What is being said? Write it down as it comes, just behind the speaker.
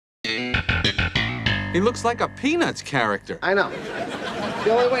He looks like a Peanuts character. I know.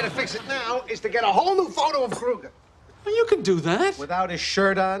 The only way to fix it now is to get a whole new photo of Kruger. Well, you can do that. Without his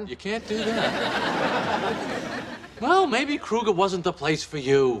shirt on? You can't do that. Well, maybe Kruger wasn't the place for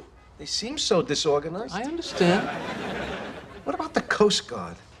you. They seem so disorganized. I understand. What about the Coast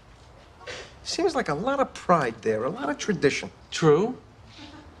Guard? Seems like a lot of pride there, a lot of tradition. True.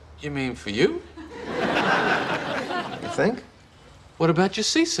 You mean for you? You think? What about your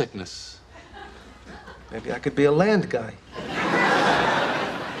seasickness? Maybe I could be a land guy.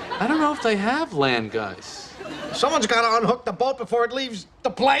 I don't know if they have land guys. Someone's got to unhook the boat before it leaves the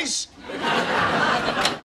place.